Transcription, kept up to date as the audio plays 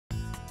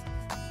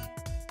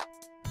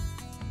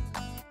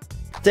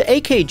The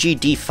AKG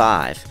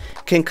D5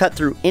 can cut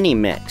through any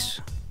mix,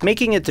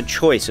 making it the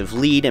choice of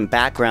lead and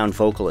background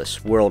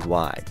vocalists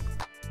worldwide.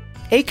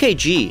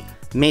 AKG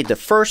made the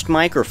first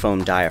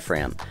microphone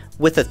diaphragm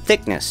with a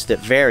thickness that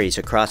varies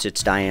across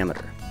its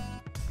diameter.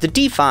 The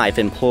D5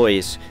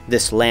 employs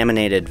this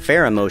laminated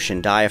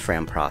Varimotion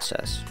diaphragm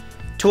process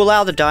to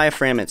allow the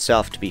diaphragm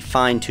itself to be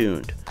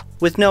fine-tuned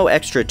with no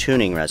extra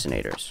tuning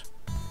resonators,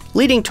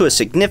 leading to a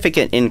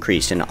significant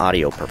increase in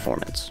audio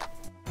performance.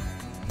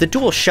 The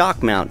dual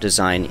shock mount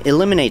design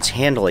eliminates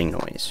handling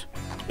noise,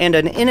 and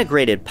an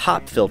integrated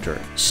pop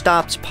filter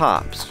stops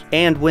pops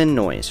and wind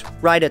noise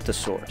right at the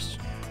source.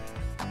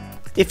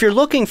 If you're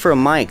looking for a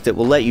mic that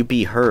will let you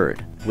be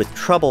heard with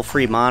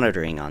trouble-free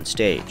monitoring on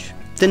stage,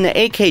 then the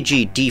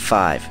AKG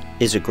D5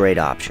 is a great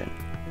option.